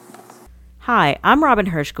Hi, I'm Robin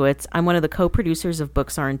Hershkowitz. I'm one of the co-producers of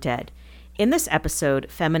Books Aren't Dead. In this episode,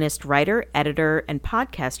 feminist writer, editor, and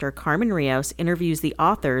podcaster Carmen Rios interviews the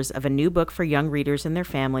authors of a new book for young readers and their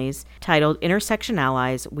families titled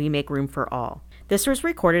IntersectionALLIES, We Make Room for All. This was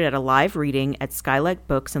recorded at a live reading at Skylight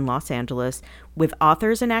Books in Los Angeles with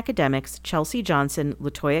authors and academics Chelsea Johnson,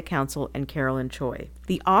 LaToya Council, and Carolyn Choi.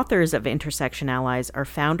 The authors of IntersectionALLIES are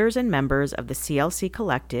founders and members of the CLC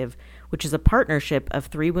Collective, which is a partnership of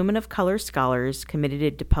 3 women of color scholars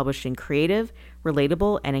committed to publishing creative,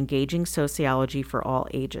 relatable, and engaging sociology for all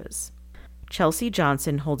ages. Chelsea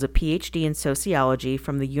Johnson holds a PhD in sociology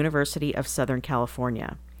from the University of Southern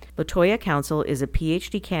California. LaToya Council is a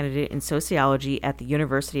PhD candidate in sociology at the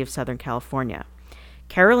University of Southern California.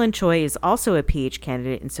 Carolyn Choi is also a PhD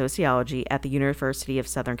candidate in sociology at the University of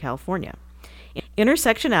Southern California.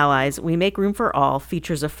 IntersectionALLIES, We Make Room for All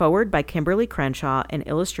features a foreword by Kimberly Crenshaw and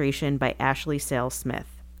illustration by Ashley Sales-Smith.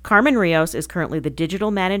 Carmen Rios is currently the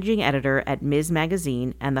digital managing editor at Ms.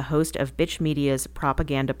 Magazine and the host of Bitch Media's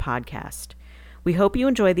Propaganda podcast. We hope you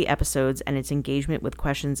enjoy the episodes and its engagement with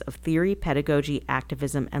questions of theory, pedagogy,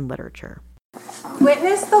 activism, and literature.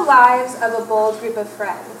 Witness the lives of a bold group of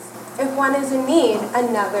friends. If one is in need,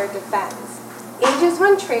 another defends. Age is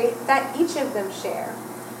one trait that each of them share.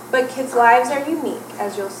 But kids' lives are unique,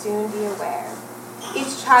 as you'll soon be aware.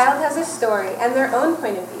 Each child has a story and their own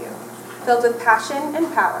point of view, filled with passion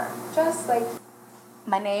and power, just like...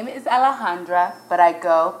 My name is Alejandra, but I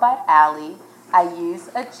go by Allie. I use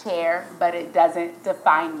a chair, but it doesn't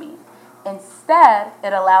define me. Instead,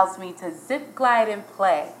 it allows me to zip, glide, and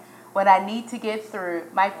play. When I need to get through,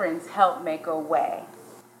 my friends help make a way.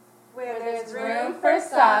 Where there's room for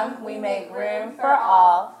some, we make room for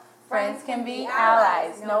all. Friends can be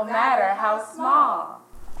allies, no matter how small.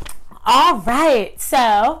 All right,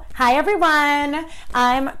 so hi everyone.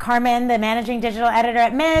 I'm Carmen, the managing digital editor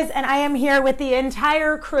at Ms., and I am here with the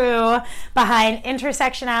entire crew behind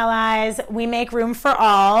IntersectionALLIES, We Make Room for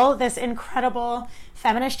All, this incredible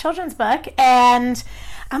feminist children's book. And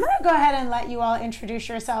I'm going to go ahead and let you all introduce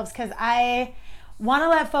yourselves because I want to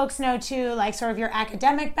let folks know too, like sort of your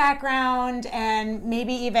academic background and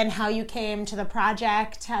maybe even how you came to the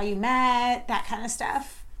project, how you met, that kind of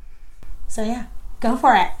stuff. So yeah, go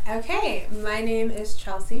for it. Okay, my name is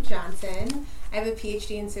Chelsea Johnson. I have a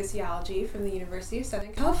PhD in sociology from the University of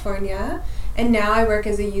Southern California, and now I work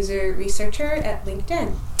as a user researcher at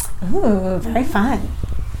LinkedIn. Ooh, very fun.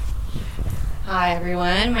 Hi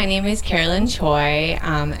everyone, my name is Carolyn Choi,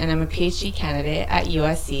 and I'm a PhD candidate at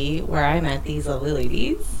USC, where I met these lovely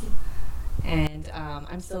ladies, and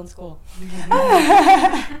I'm still in school.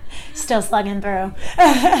 Still slugging through.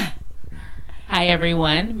 Hi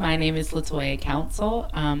everyone, my name is LaToya Council,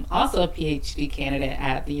 also a PhD candidate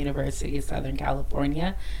at the University of Southern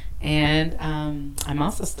California, and I'm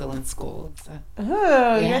also still in school. So. Ooh,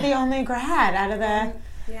 yeah. You're the only grad out of the...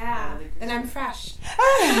 Yeah, and I'm fresh.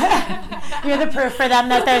 You're the proof for them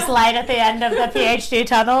that there's light at the end of the PhD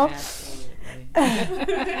tunnel.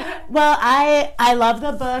 Absolutely. Well, I love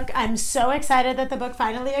the book. I'm so excited that the book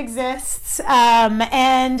finally exists.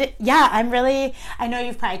 And yeah, I know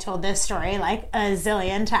you've probably told this story like a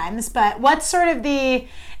zillion times, but what's sort of the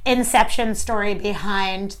inception story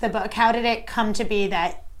behind the book? How did it come to be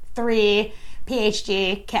that 3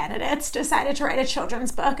 PhD candidates decided to write a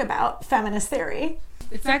children's book about feminist theory?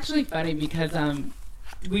 It's actually funny because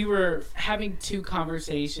we were having 2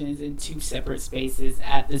 conversations in 2 separate spaces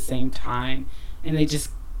at the same time, and they just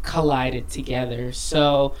collided together.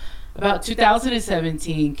 So about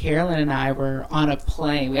 2017, Carolyn and I were on a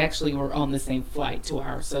plane. We actually were on the same flight to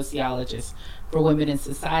our Sociologists for Women in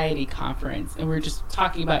Society conference, and we were just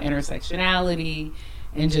talking about intersectionality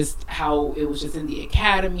and just how it was just in the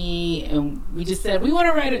academy, and we just said, we want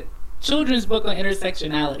to write a children's book on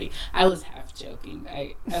intersectionality. I was half joking.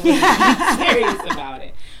 I wasn't serious about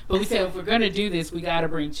it. But we said, if we're going to do this, we got to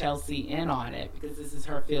bring Chelsea in on it because this is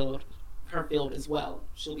her field as well.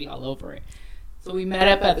 She'll be all over it. So we met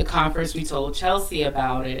up at the conference. We told Chelsea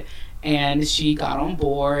about it, and she got on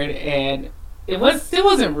board, and it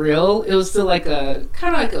wasn't real. It was still like a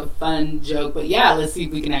kind of like a fun joke, but yeah, let's see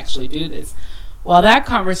if we can actually do this. While that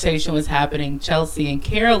conversation was happening, Chelsea and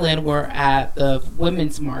Carolyn were at the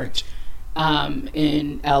Women's March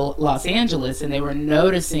in Los Angeles, and they were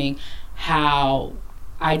noticing how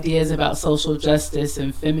ideas about social justice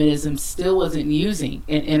and feminism still wasn't using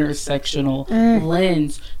an intersectional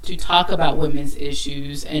lens to talk about women's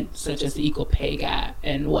issues, and such as the equal pay gap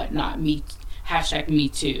and whatnot, hashtag Me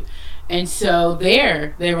Too. And so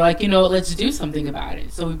they were like, let's do something about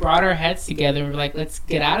it. So we brought our heads together and we're like, let's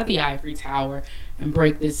get out of the ivory tower and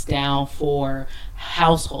break this down for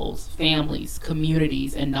households, families,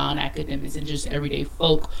 communities, and non-academics and just everyday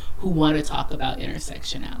folk who want to talk about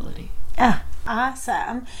intersectionality.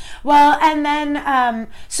 Awesome. Well, and then,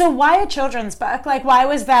 so why a children's book? Like, why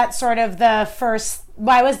was that the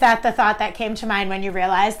thought that came to mind when you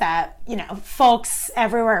realized that, you know, folks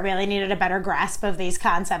everywhere really needed a better grasp of these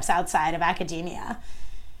concepts outside of academia?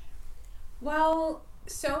 Well,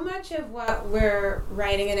 so much of what we're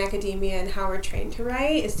writing in academia and how we're trained to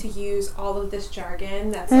write is to use all of this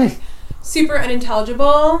jargon that's like super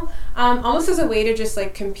unintelligible, almost as a way to just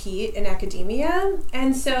like compete in academia.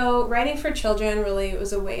 And so writing for children really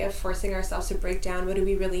was a way of forcing ourselves to break down what do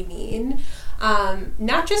we really mean.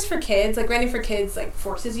 Not just for kids, like writing for kids like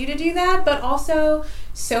forces you to do that, but also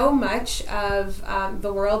so much of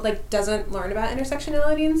the world like doesn't learn about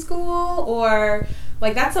intersectionality in school, or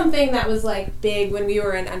like that's something that was like big when we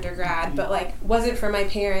were in undergrad, but like wasn't for my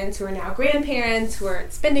parents who are now grandparents who are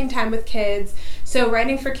spending time with kids. So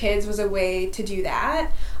writing for kids was a way to do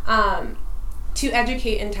that, to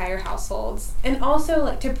educate entire households, and also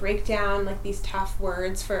like to break down like these tough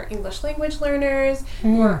words for English language learners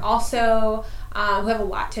who are also who have a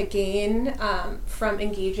lot to gain from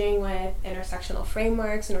engaging with intersectional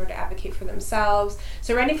frameworks in order to advocate for themselves.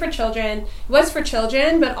 So writing for children was for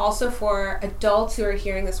children, but also for adults who are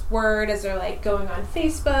hearing this word as they're like going on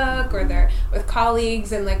Facebook or they're with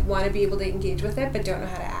colleagues and like want to be able to engage with it but don't know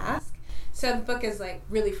how to ask. So the book is like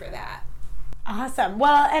really for that. Awesome.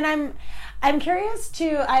 Well, and I'm curious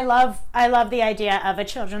too. I love the idea of a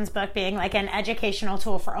children's book being like an educational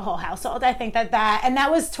tool for a whole household. I think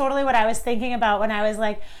that was totally what I was thinking about when I was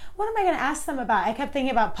like, what am I going to ask them about? I kept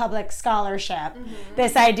thinking about public scholarship.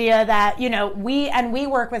 This idea that, you know, we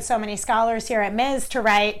work with so many scholars here at Ms. to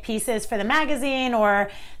write pieces for the magazine or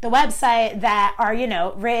the website that are, you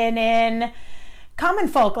know, written in common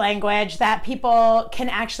folk language that people can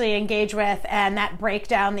actually engage with and that break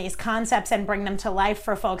down these concepts and bring them to life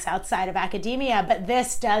for folks outside of academia. But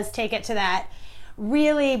this does take it to that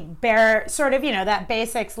really bare sort of, you know, that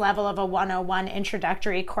basics level of a 101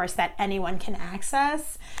 introductory course that anyone can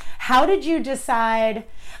access. How did you decide,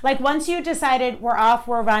 like once you decided we're off,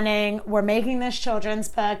 we're running, we're making this children's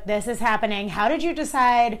book, this is happening, how did you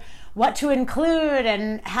decide what to include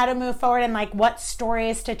and how to move forward and like what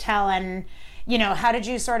stories to tell, and you know, how did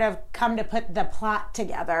you sort of come to put the plot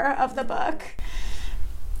together of the book?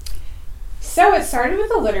 So it started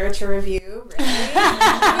with a literature review, really,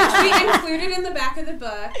 which we included in the back of the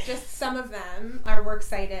book. Just some of them are works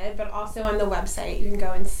cited, but also on the website you can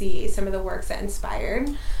go and see some of the works that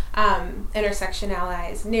inspired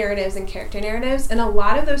IntersectionALLIES narratives and character narratives. And a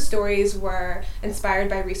lot of those stories were inspired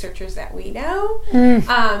by researchers that we know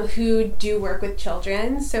who do work with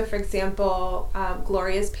children. So for example,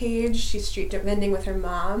 Gloria's page, she's street vending with her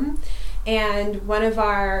mom. And one of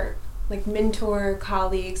our like mentor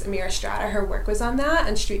colleagues, Amira Estrada, her work was on that,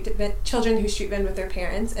 and children who street vend with their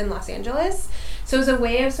parents in Los Angeles. So it was a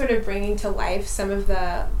way of sort of bringing to life some of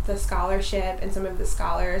the scholarship and some of the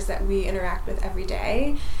scholars that we interact with every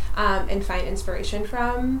day, and find inspiration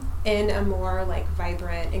from in a more like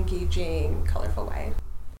vibrant, engaging, colorful way.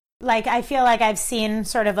 Like, I feel like I've seen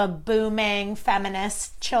sort of a booming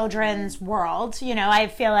feminist children's world. You know, I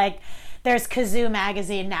feel like there's Kazoo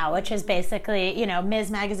magazine now, which is basically, you know,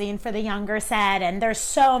 Ms. magazine for the younger set. And there's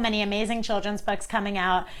so many amazing children's books coming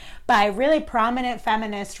out by really prominent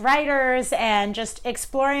feminist writers and just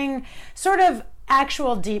exploring sort of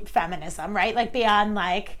actual deep feminism, right? Like beyond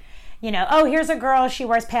like, you know, oh, here's a girl, she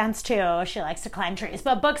wears pants too, she likes to climb trees.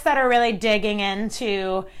 But books that are really digging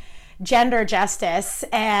into gender justice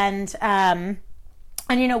and,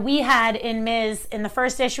 you know, we had in Ms., in the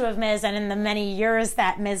first issue of Ms., and in the many years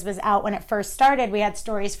that Ms. was out when it first started, we had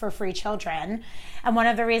stories for free children. And one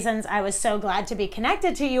of the reasons I was so glad to be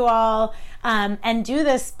connected to you all and do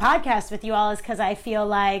this podcast with you all is because I feel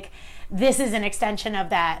like this is an extension of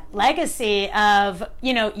that legacy of,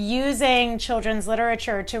 you know, using children's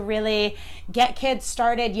literature to really get kids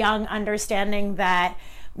started young, understanding that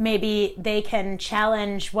maybe they can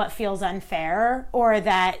challenge what feels unfair or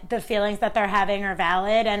that the feelings that they're having are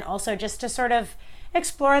valid, and also just to sort of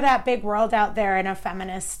explore that big world out there in a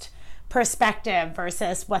feminist perspective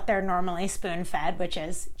versus what they're normally spoon-fed, which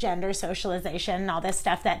is gender socialization and all this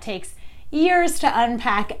stuff that takes years to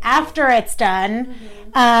unpack after it's done.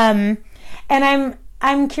 And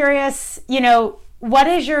I'm curious, you know, what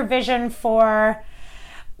is your vision for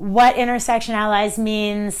what IntersectionALLIES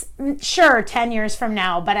means, sure, 10 years from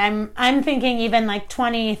now, but I'm thinking even like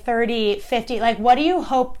 20, 30, 50, like what do you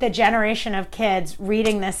hope the generation of kids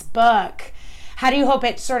reading this book, how do you hope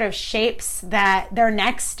it sort of shapes that their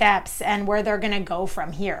next steps and where they're going to go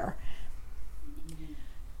from here?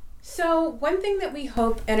 So one thing that we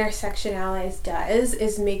hope IntersectionALLIES does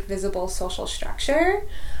is make visible social structure,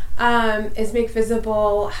 is make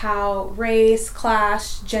visible how race,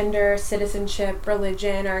 class, gender, citizenship,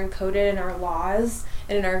 religion are encoded in our laws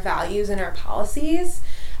and in our values and our policies.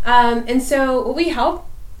 And so what we hope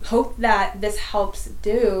that this helps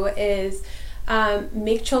do is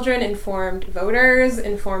make children informed voters,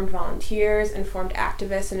 informed volunteers, informed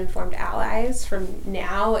activists, and informed allies from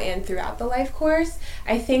now and throughout the life course.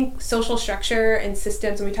 I think social structure and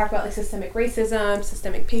systems, when we talk about like systemic racism,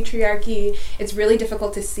 systemic patriarchy, it's really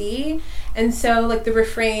difficult to see. And so like the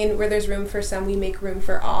refrain, where there's room for some, we make room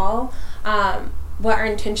for all. What our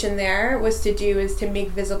intention there was to do is to make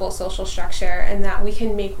visible social structure, and that we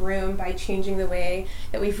can make room by changing the way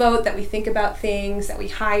that we vote, that we think about things, that we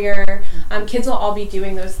hire. Kids will all be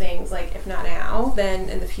doing those things, like if not now, then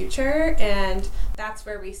in the future, and that's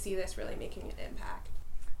where we see this really making an impact.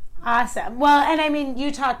 Awesome. Well, and I mean,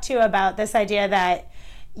 you talked too about this idea that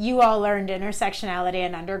you all learned intersectionality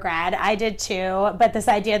in undergrad. I did too, but this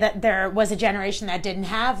idea that there was a generation that didn't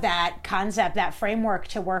have that concept, that framework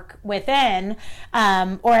to work within,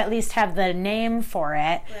 or at least have the name for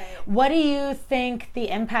it. Right. What do you think the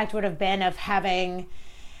impact would have been of having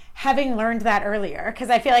learned that earlier? Because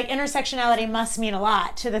I feel like intersectionality must mean a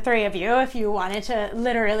lot to the three of you if you wanted to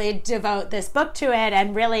literally devote this book to it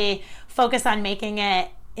and really focus on making it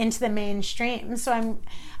into the mainstream. So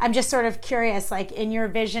I'm just sort of curious, like in your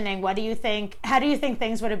visioning, how do you think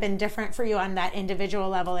things would have been different for you on that individual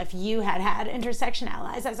level if you had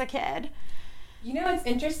IntersectionALLIES as a kid? You know, it's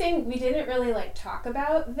interesting. We didn't really like talk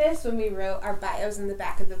about this when we wrote our bios in the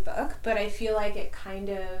back of the book, but I feel like it kind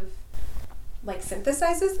of like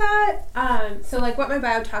synthesizes that. So like what my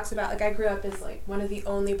bio talks about, like I grew up as like one of the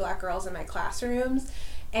only Black girls in my classrooms.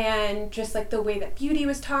 And just like the way that beauty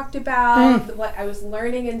was talked about, what I was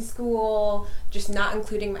learning in school, just not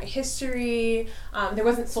including my history. There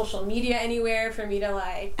wasn't social media anywhere for me to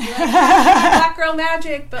like be like Black girl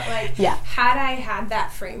magic, but like had I had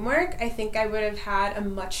that framework, I think I would have had a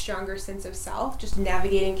much stronger sense of self just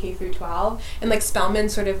navigating K through 12. And like Spelman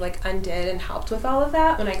sort of like undid and helped with all of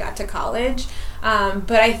that when I got to college.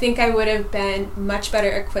 But I think I would have been much better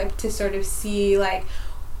equipped to sort of see like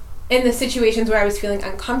in the situations where I was feeling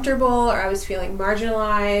uncomfortable or I was feeling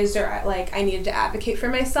marginalized or like I needed to advocate for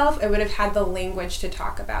myself, I would have had the language to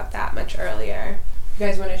talk about that much earlier. You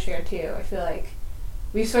guys want to share too? I feel like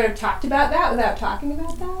we've sort of talked about that without talking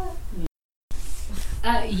about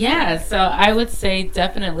that. Yeah, so I would say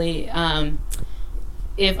definitely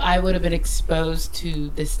if I would have been exposed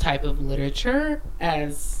to this type of literature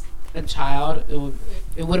as a child, it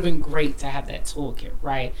would have been great to have that toolkit,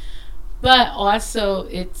 right? But also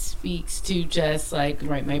it speaks to just like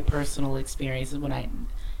my personal experiences when I,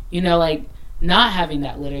 like not having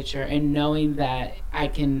that literature and knowing that I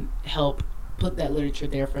can help put that literature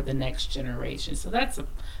there for the next generation. So that's a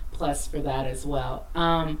plus for that as well.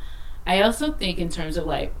 I also think in terms of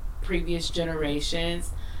like previous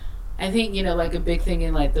generations, I think, like a big thing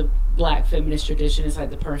in like the Black feminist tradition is like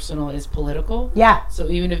the personal is political. Yeah. So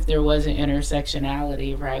even if there wasn't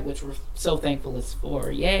intersectionality, right, which we're so thankful it's for,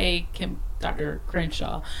 yay, Dr.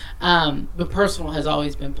 Crenshaw, but personal has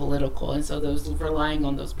always been political. And so those relying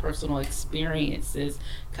on those personal experiences,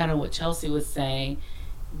 kind of what Chelsea was saying,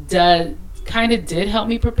 did help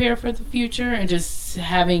me prepare for the future and just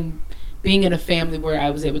being in a family where I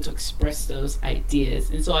was able to express those ideas.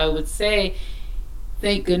 And so I would say,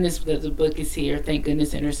 thank goodness that the book is here. Thank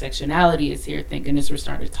goodness intersectionality is here. Thank goodness we're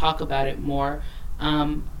starting to talk about it more.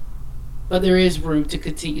 But there is room to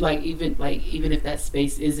continue, even if that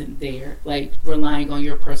space isn't there, like relying on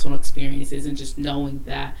your personal experiences and just knowing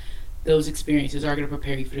that those experiences are going to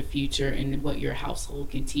prepare you for the future and what your household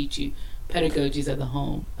can teach you. Pedagogies of the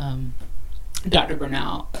home. Dr.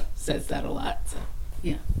 Bernal says that a lot. So,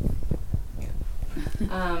 yeah.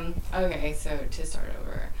 Okay, so to start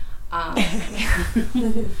over.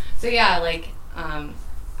 So yeah,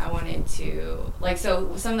 I wanted to,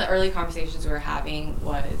 so some of the early conversations we were having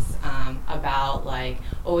was about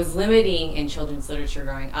what was limiting in children's literature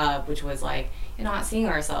growing up, which was not seeing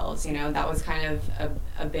ourselves, that was kind of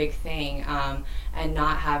a big thing, and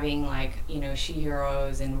not having she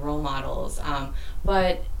heroes and role models,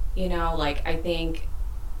 but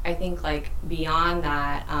I think beyond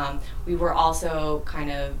that, we were also kind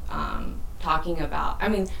of talking about,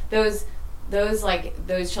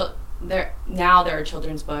 now there are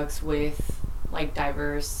children's books with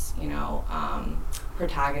diverse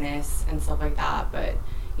protagonists and stuff like that, but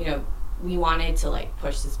we wanted to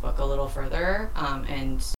push this book a little further,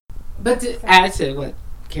 but to add to what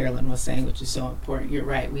Carolyn was saying, which is so important, you're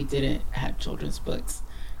right, we didn't have children's books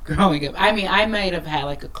growing up. I mean, I might have had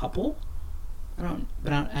like a couple. I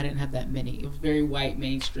didn't have that many. It was very white,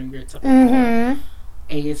 mainstream, very typical. A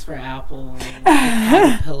is for apple,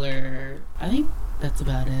 caterpillar. I think that's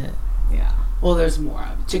about it. Yeah. Well, there's more.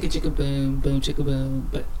 Chicka chicka boom, boom chicka boom,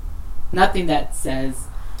 but nothing that says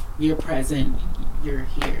you're present, you're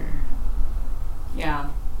here. Yeah.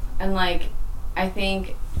 And like, I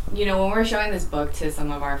think, you know, when we're showing this book to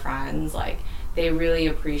some of our friends, like, they really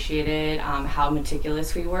appreciated how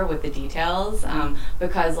meticulous we were with the details,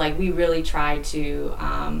 because like we really tried to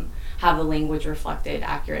have the language reflected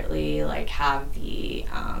accurately, like have the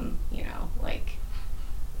you know, like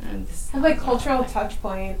have like cultural touch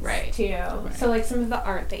points, right, too. Right. So like some of the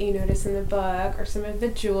art that you notice in the book, or some of the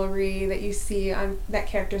jewelry that you see on that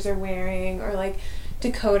characters are wearing, or like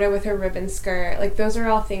Dakota with her ribbon skirt, like those are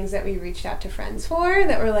all things that we reached out to friends for,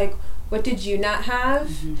 that were like, what did you not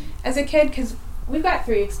have as a kid? Because we've got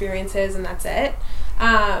 3 experiences and that's it.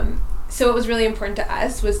 So what was really important to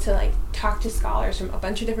us was to like talk to scholars from a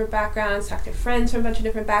bunch of different backgrounds, talk to friends from a bunch of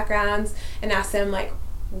different backgrounds, and ask them like,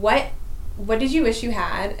 what did you wish you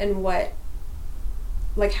had, and what,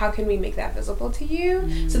 like, how can we make that visible to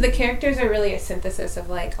you? So the characters are really a synthesis of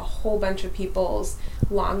like a whole bunch of people's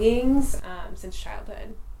longings since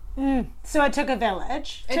childhood. So it took a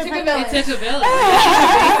village. It took a village.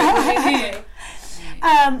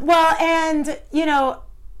 Well, and, you know,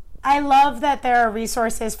 I love that there are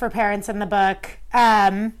resources for parents in the book.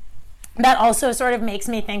 That also sort of makes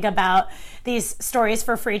me think about these stories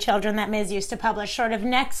for free children that Ms. used to publish sort of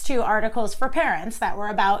next to articles for parents that were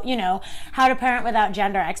about, you know, how to parent without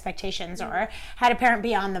gender expectations, or how to parent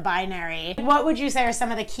beyond the binary. What would you say are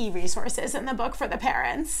some of the key resources in the book for the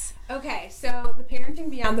parents? Okay, so the Parenting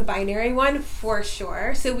Beyond the Binary one, for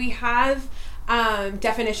sure. So we have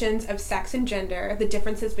definitions of sex and gender, the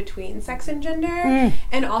differences between sex and gender,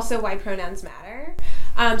 and also why pronouns matter.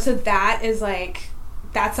 So that is like,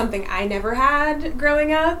 that's something I never had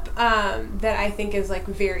growing up, that I think is like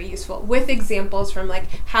very useful, with examples from like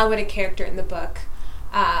how would a character in the book,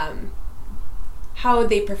 how would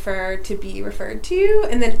they prefer to be referred to,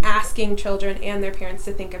 and then asking children and their parents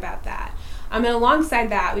to think about that. And alongside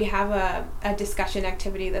that, we have a discussion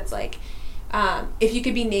activity that's like, if you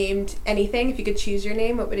could be named anything, if you could choose your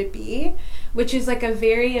name, what would it be? Which is like a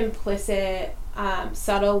very implicit,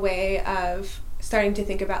 subtle way of starting to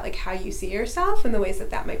think about like how you see yourself, and the ways that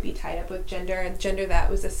that might be tied up with gender, and gender that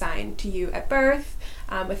was assigned to you at birth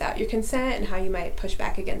without your consent, and how you might push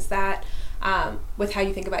back against that with how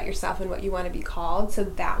you think about yourself and what you want to be called. So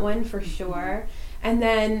that one for sure. And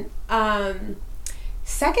then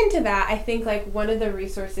second to that, I think like one of the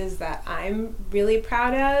resources that I'm really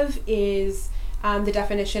proud of is the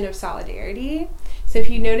definition of solidarity. So if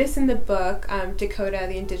you notice in the book, Dakota,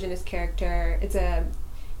 the indigenous character, it's a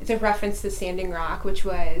reference to Standing Rock, which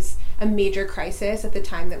was a major crisis at the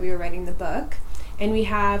time that we were writing the book. And we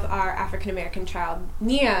have our African-American child,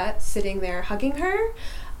 Nia, sitting there hugging her,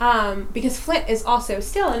 because Flint is also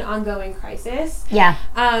still an ongoing crisis. Yeah.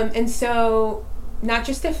 And so not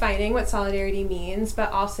just defining what solidarity means,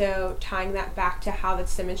 but also tying that back to how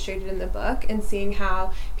that's demonstrated in the book, and seeing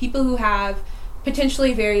how people who have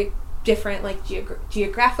potentially very different like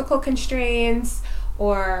geographical constraints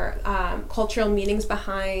or cultural meanings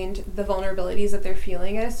behind the vulnerabilities that they're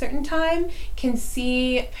feeling at a certain time can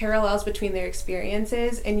see parallels between their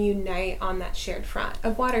experiences and unite on that shared front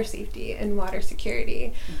of water safety and water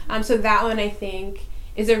security. So that one, I think,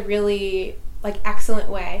 is a really like excellent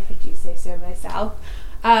way, if I do say so myself,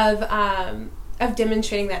 of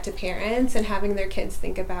demonstrating that to parents and having their kids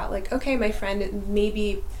think about like, okay, my friend may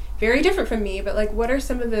be very different from me, but like what are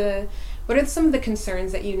some of the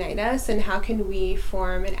concerns that unite us, and how can we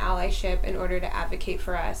form an allyship in order to advocate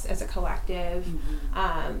for us as a collective,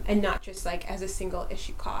 and not just like as a single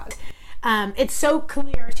issue cause. It's so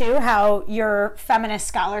clear, too, how your feminist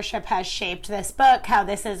scholarship has shaped this book, how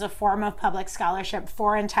this is a form of public scholarship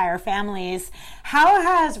for entire families. How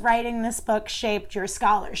has writing this book shaped your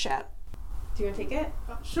scholarship? Do you want to take it?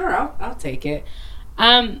 Sure, I'll take it.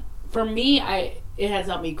 For me, it has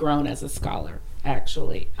helped me grow as a scholar,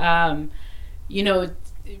 actually. You know,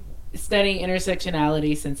 studying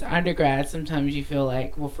intersectionality since undergrad, sometimes you feel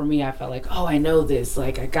like, well, for me, I felt like, oh, I know this,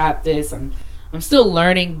 like, I got this, I'm still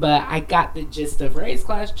learning, but I got the gist of race,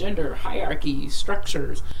 class, gender, hierarchy,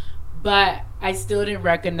 structures. But I still didn't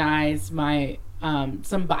recognize my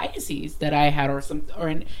some biases that I had,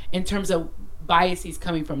 or in terms of biases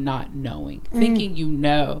coming from not knowing, thinking you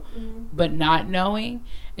know, but not knowing.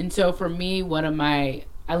 And so for me,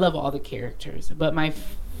 I love all the characters, but my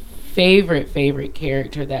favorite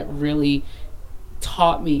character that really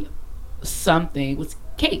taught me something was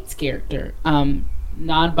Kate's character.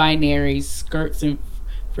 non-binary skirts and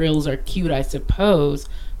frills are cute, I suppose,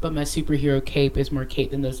 but my superhero cape is more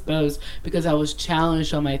cape than those bows, because I was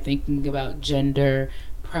challenged on my thinking about gender,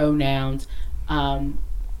 pronouns,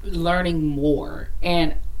 learning more.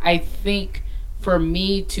 And I think for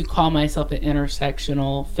me to call myself an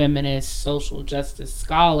intersectional feminist social justice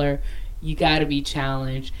scholar, you got to be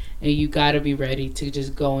challenged, and you got to be ready to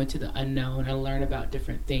just go into the unknown and learn about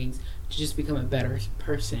different things to just become a better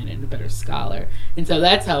person and a better scholar. And so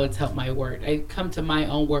that's how it's helped my work. I come to my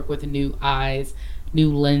own work with new eyes,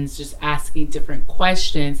 new lens, just asking different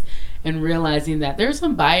questions and realizing that there's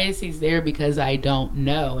some biases there because I don't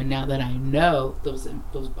know. And now that I know, those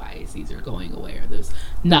biases are going away, or those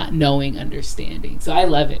not knowing understanding. So I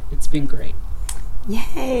love it. It's been great.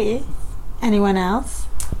 Yay. Anyone else?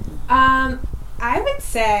 I would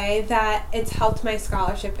say that it's helped my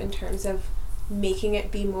scholarship in terms of making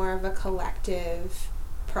it be more of a collective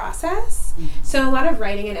process. Mm-hmm. So a lot of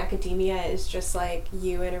writing in academia is just like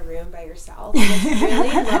you in a room by yourself. It's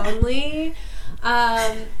really lonely.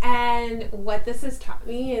 And what this has taught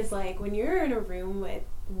me is like when you're in a room with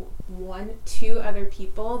two other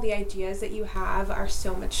people, the ideas that you have are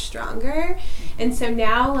so much stronger. And so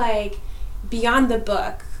now, like, beyond the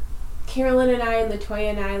book, Carolyn and I and LaToya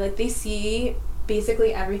and I, like, they see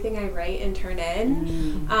basically everything I write and turn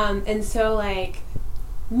in. And so, like,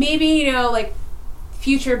 maybe, you know, like,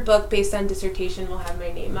 future book based on dissertation will have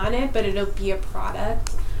my name on it, but it'll be a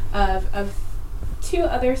product of two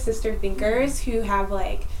other sister thinkers who have,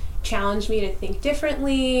 like, challenged me to think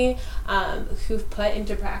differently, who've put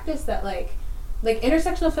into practice that, like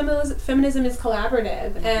intersectional feminism is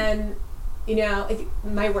collaborative. Mm-hmm. And, you know,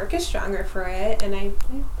 my work is stronger for it, and I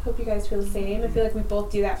hope you guys feel the same. I feel like we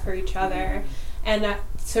both do that for each other. And that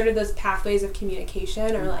sort of those pathways of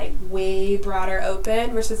communication are, like, way broader open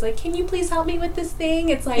versus, like, can you please help me with this thing?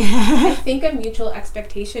 It's like, I think a mutual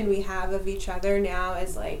expectation we have of each other now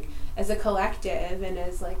as, like, as a collective and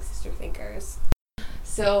as, like, sister thinkers.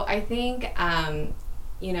 So I think,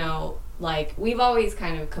 you know, like, we've always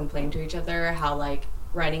kind of complained to each other how, like,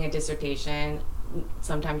 writing a dissertation,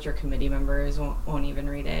 sometimes your committee members won't even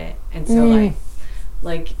read it. And so,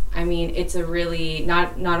 like, I mean, it's a really,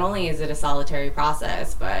 not only is it a solitary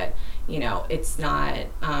process, but, you know, it's not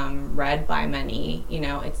read by many, you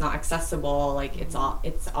know, it's not accessible, like, it's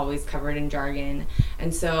always covered in jargon.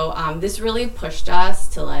 And so this really pushed us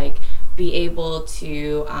to, like, be able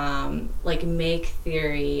to like, make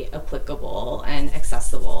theory applicable and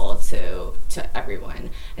accessible to everyone.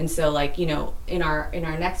 And so, like, you know, in our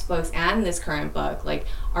next books and this current book, like,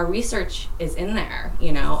 our research is in there,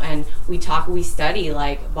 you know, and we study,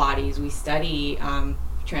 like, bodies, we study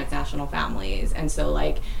transnational families. And so,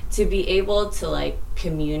 like, to be able to, like,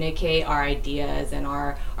 communicate our ideas and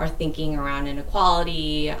our thinking around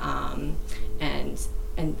inequality and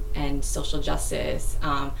social justice,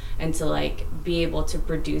 and to, like, be able to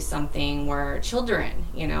produce something where children,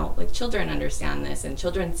 you know, like, children understand this and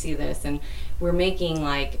children see this, and we're making,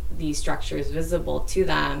 like, these structures visible to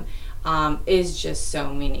them, is just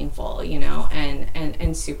so meaningful, you know,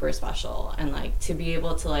 and super special. And, like, to be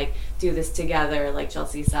able to, like, do this together, like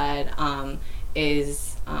Chelsea said,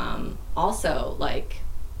 is also, like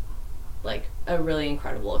a really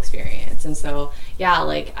incredible experience. And so, yeah,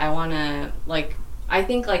 like, I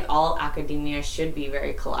think, like, all academia should be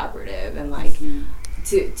very collaborative, and, like,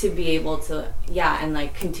 to be able to, and,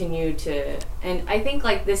 like, continue to, and I think,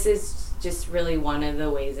 like, this is just really one of the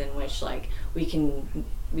ways in which, like, we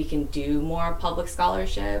can do more public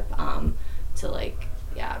scholarship, to, like,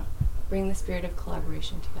 bring the spirit of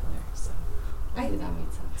collaboration together. So I think that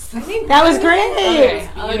made sense. I think that was great. Okay,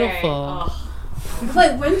 beautiful. Oh.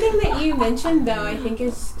 But one thing that you mentioned, though, I think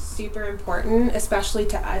is super important, especially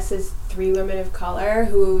to us as three women of color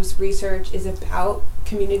whose research is about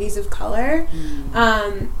communities of color.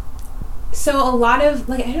 So a lot of,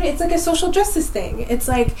 like, I don't know, it's like a social justice thing. It's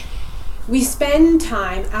like we spend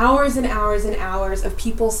time, hours and hours and hours of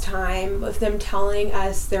people's time, of them telling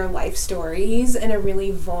us their life stories in a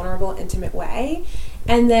really vulnerable, intimate way.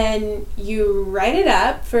 And then you write it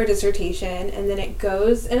up for a dissertation, and then it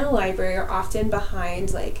goes in a library, or often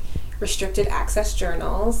behind, like, restricted access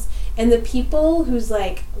journals. And the people whose,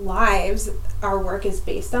 like, lives our work is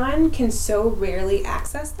based on can so rarely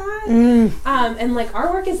access that. And, like,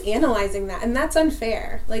 our work is analyzing that, and that's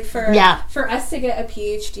unfair. Like, for us to get a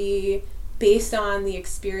PhD based on the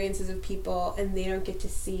experiences of people, and they don't get to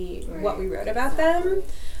see what we wrote about them.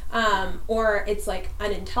 Or it's, like,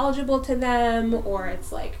 unintelligible to them, or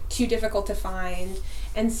it's, like, too difficult to find.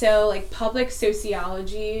 And so, like, public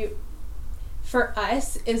sociology for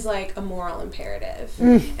us is like a moral imperative.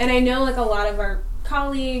 And I know like a lot of our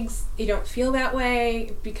colleagues, they don't feel that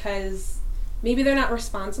way because maybe they're not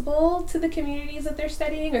responsible to the communities that they're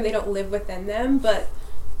studying or they don't live within them, but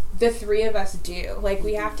the three of us do. Like,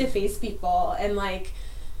 we have to face people and like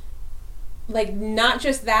not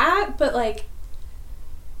just that, but like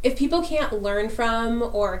if people can't learn from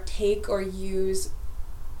or take or use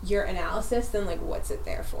your analysis, then like what's it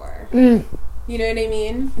there for? You know what I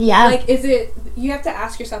mean? Yeah. Like, you have to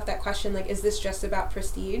ask yourself that question, like, is this just about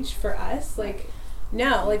prestige for us? Like,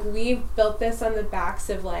 no, like, we've built this on the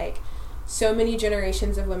backs of like so many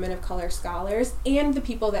generations of women of color scholars and the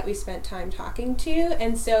people that we spent time talking to.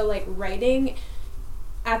 And so like writing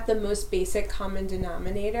at the most basic common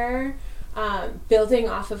denominator, building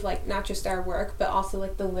off of like not just our work, but also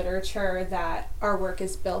like the literature that our work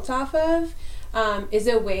is built off of, is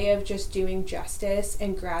a way of just doing justice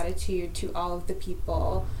and gratitude to all of the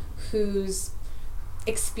people whose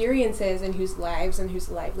experiences and whose lives and whose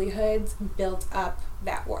livelihoods built up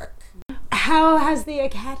that work. How has the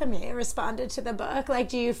Academy responded to the book? Like,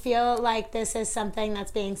 do you feel like this is something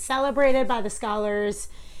that's being celebrated by the scholars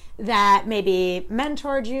that maybe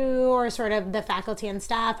mentored you or sort of the faculty and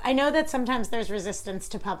staff? I know that sometimes there's resistance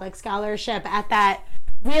to public scholarship at that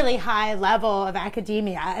really high level of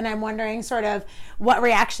academia, and I'm wondering sort of what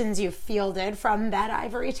reactions you've fielded from that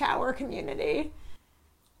ivory tower community.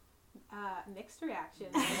 Mixed reactions.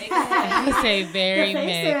 I would say very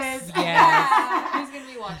mixed. Yeah. Who's going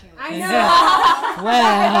to be watching this? I know.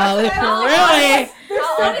 Well, if you're really,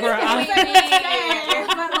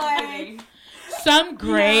 some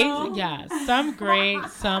great,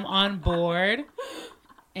 some on board,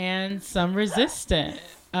 and some resistant.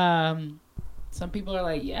 Some people are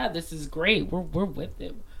like, yeah, this is great. We're with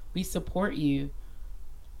it. We support you.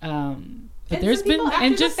 But And there's been,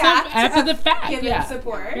 and just some after the fact, giving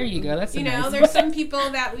support. There you go. That's there's some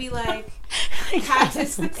people that we like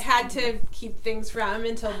had to keep things from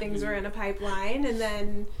until things were in a pipeline, and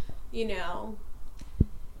then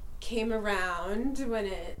came around when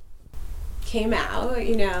it came out.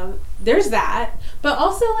 There's that. But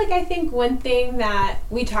also, like, I think one thing that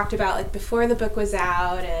we talked about, like, before the book was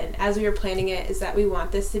out and as we were planning it, is that we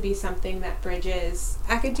want this to be something that bridges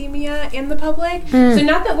academia and the public. So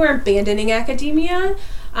not that we're abandoning academia,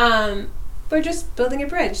 we're just building a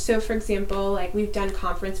bridge. So, for example, like, we've done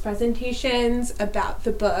conference presentations about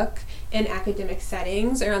the book in academic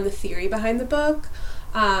settings or on the theory behind the book,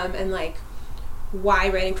 and, like, why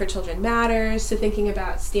writing for children matters, so thinking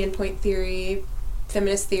about standpoint theory,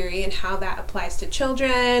 feminist theory, and how that applies to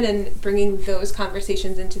children, and bringing those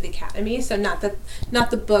conversations into the academy. So not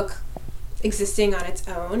the book existing on its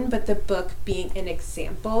own, but the book being an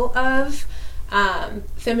example of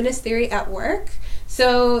feminist theory at work.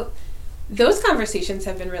 So those conversations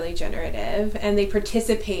have been really generative, and they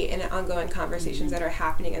participate in ongoing conversations that are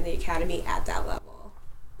happening in the academy at that level.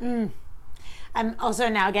 I'm also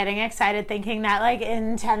now getting excited thinking that, like,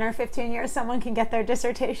 in 10 or 15 years, someone can get their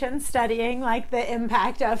dissertation studying, like, the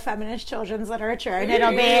impact of feminist children's literature, and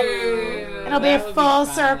it'll be a full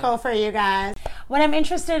circle for you guys. What I'm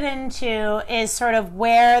interested in, too, is sort of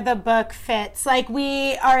where the book fits. Like,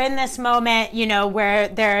 we are in this moment,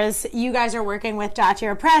 where you guys are working with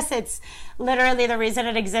Dossier Press. It's literally the reason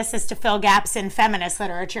it exists is to fill gaps in feminist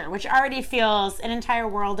literature, which already feels an entire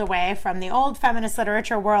world away from the old feminist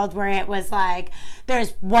literature world where it was like,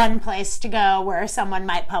 there's one place to go where someone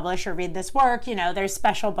might publish or read this work. There's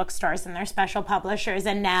special bookstores and there's special publishers,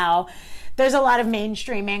 and now there's a lot of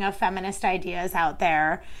mainstreaming of feminist ideas out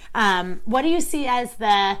there. What do you see as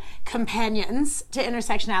the companions to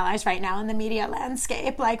Intersection Allies right now in the media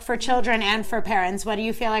landscape, like for children and for parents? What do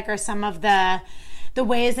you feel like are some of the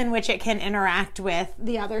ways in which it can interact with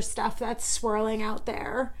the other stuff that's swirling out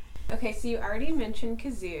there? Okay, so you already mentioned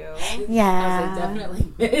Kazoo. Yeah.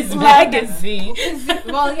 Definitely Ms. Magazine.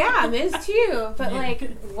 Well, yeah, Ms. too. But, like,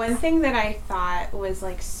 one thing that I thought was,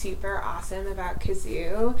 like, super awesome about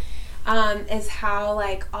Kazoo is how,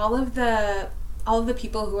 like, all of the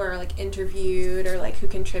people who are, like, interviewed or, like, who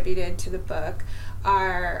contributed to the book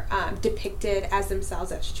are depicted as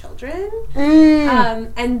themselves as children.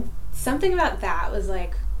 And something about that was,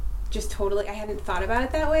 like, just totally, I hadn't thought about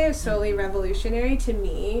it that way. It was totally revolutionary to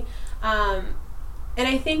me. And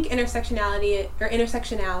I think intersectionality or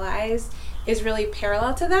Intersection Allies is really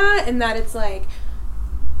parallel to that, in that it's like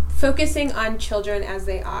focusing on children as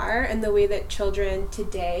they are and the way that children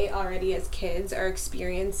today already as kids are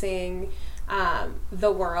experiencing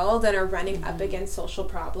the world and are running up against social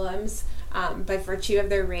problems by virtue of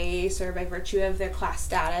their race or by virtue of their class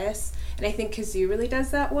status. And I think Kazoo really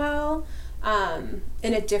does that well.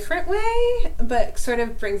 in a different way, but sort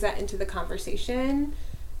of brings that into the conversation.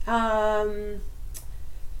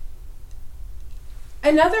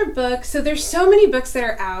 Another book, so there's so many books that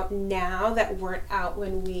are out now that weren't out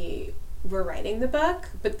when we were writing the book,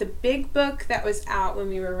 but the big book that was out when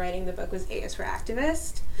we were writing the book was A is for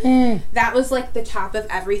Activist. That was like the top of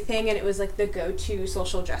everything, and it was like the go-to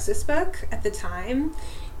social justice book at the time.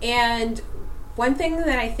 And one thing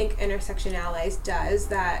that I think IntersectionALLIES does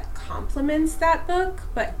that complements that book,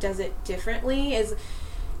 but does it differently, is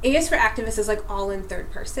A is for Activist is like all in third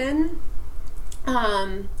person.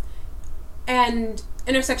 And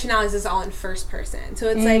IntersectionALLIES is all in first person. So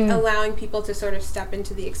it's like allowing people to sort of step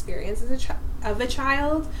into the experience of a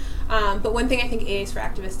child. But one thing I think A is for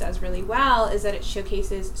Activist does really well is that it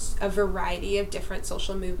showcases a variety of different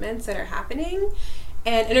social movements that are happening.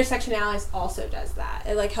 And IntersectionALLIES also does that.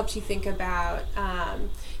 It like helps you think about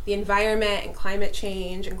the environment and climate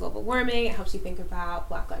change and global warming. It helps you think about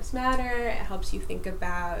Black Lives Matter. It helps you think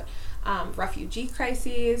about refugee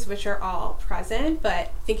crises, which are all present,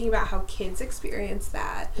 but thinking about how kids experience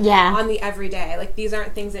that on the everyday. Like, these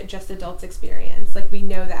aren't things that just adults experience. Like, we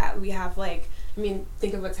know that. We have, like, I mean,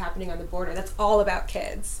 think of what's happening on the border. That's all about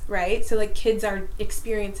kids, right? So, like, kids are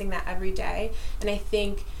experiencing that every day. And I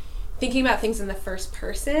think thinking about things in the first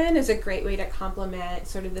person is a great way to complement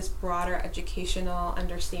sort of this broader educational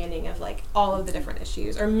understanding of, like, all of the different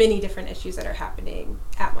issues, or many different issues that are happening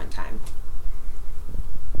at one time.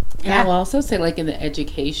 And I will also say, like, in the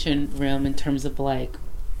education realm, in terms of, like,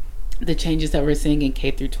 the changes that we're seeing in K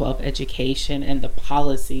through 12 education and the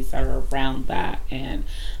policies that are around that, and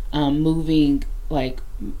moving, like,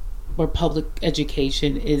 where public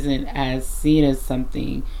education isn't as seen as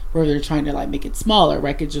something where they're trying to, like, make it smaller,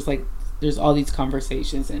 right? It's just, like, there's all these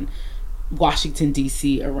conversations in Washington,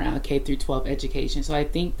 D.C. around K through 12 education. So I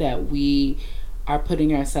think that we are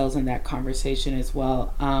putting ourselves in that conversation as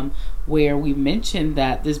well, where we mentioned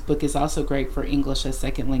that this book is also great for English as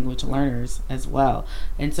second language learners as well.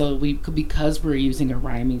 And so because we're using a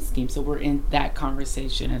rhyming scheme, so we're in that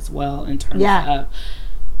conversation as well in terms of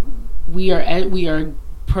we are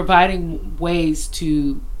providing ways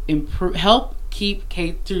to help keep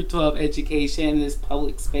K through 12 education, this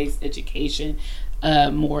public space education,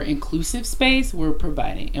 more inclusive space. We're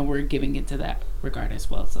providing and we're giving into that regard as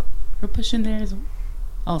well. So we're pushing there as well.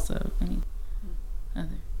 Also, I mean,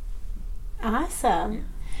 awesome.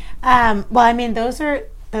 Yeah. Well, I mean, those are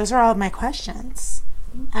all of my questions.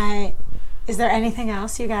 Is there anything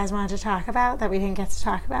else you guys wanted to talk about that we didn't get to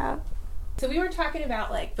talk about? So we were talking about,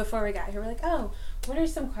 like, before we got here, we're like, oh, what are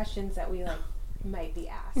some questions that we, like, might be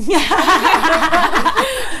asked?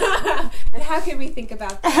 And how can we think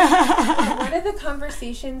about that? One of the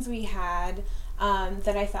conversations we had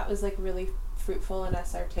that I thought was, like, really fruitful in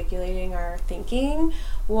us articulating our thinking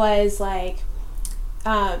was, like,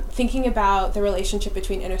 thinking about the relationship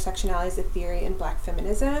between intersectionality as a theory and Black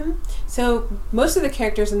feminism. So most of the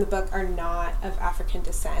characters in the book are not of African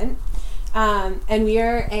descent. And we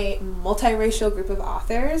are a multiracial group of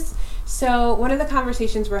authors. So one of the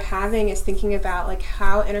conversations we're having is thinking about, like,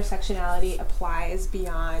 how intersectionality applies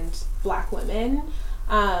beyond Black women.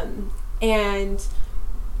 And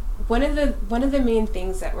one of the main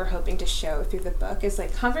things that we're hoping to show through the book is,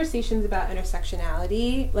 like, conversations about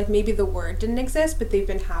intersectionality, like, maybe the word didn't exist, but they've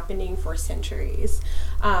been happening for centuries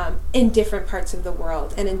in different parts of the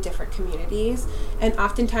world and in different communities. And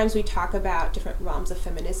oftentimes we talk about different realms of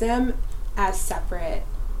feminism as separate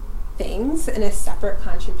things and as separate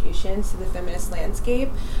contributions to the feminist landscape.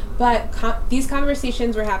 But these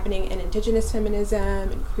conversations were happening in Indigenous feminism,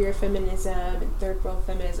 and queer feminism, and third world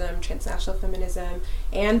feminism, transnational feminism,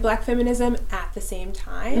 and Black feminism at the same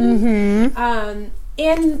time.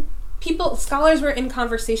 And scholars were in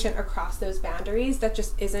conversation across those boundaries. That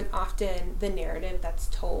just isn't often the narrative that's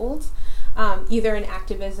told, either in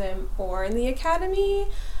activism or in the academy.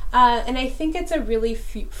 And I think it's a really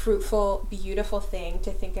fruitful, beautiful thing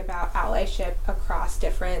to think about allyship across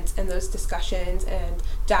difference and those discussions and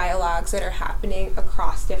dialogues that are happening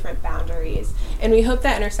across different boundaries. And we hope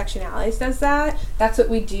that IntersectionALLIES does that. That's what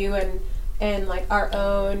we do in like our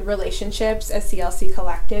own relationships as CLC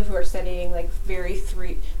Collective, who are studying, like,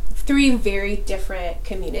 three very different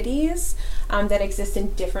communities that exist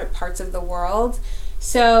in different parts of the world.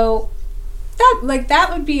 So that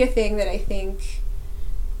would be a thing that I think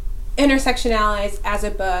IntersectionALLIES as a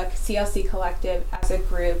book, CLC Collective as a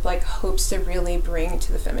group, like, hopes to really bring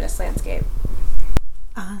to the feminist landscape.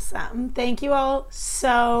 Awesome. Thank you all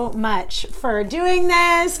so much for doing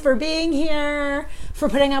this, for being here, for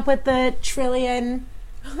putting up with the trillion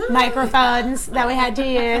microphones that we had to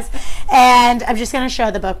use. And I'm just going to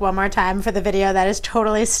show the book one more time for the video that is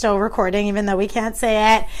totally still recording, even though we can't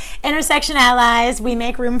say it. Intersection Allies, We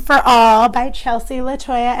Make Room for All by Chelsea,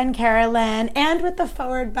 LaToya, and Carolyn, and with the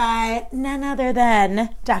foreword by none other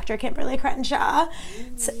than Dr. Kimberly Crenshaw.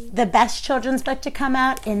 It's the best children's book to come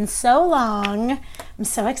out in so long. I'm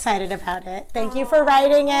so excited about it. Thank you for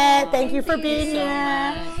writing it. Thank you for being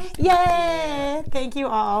here. Yay! Thank you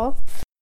all.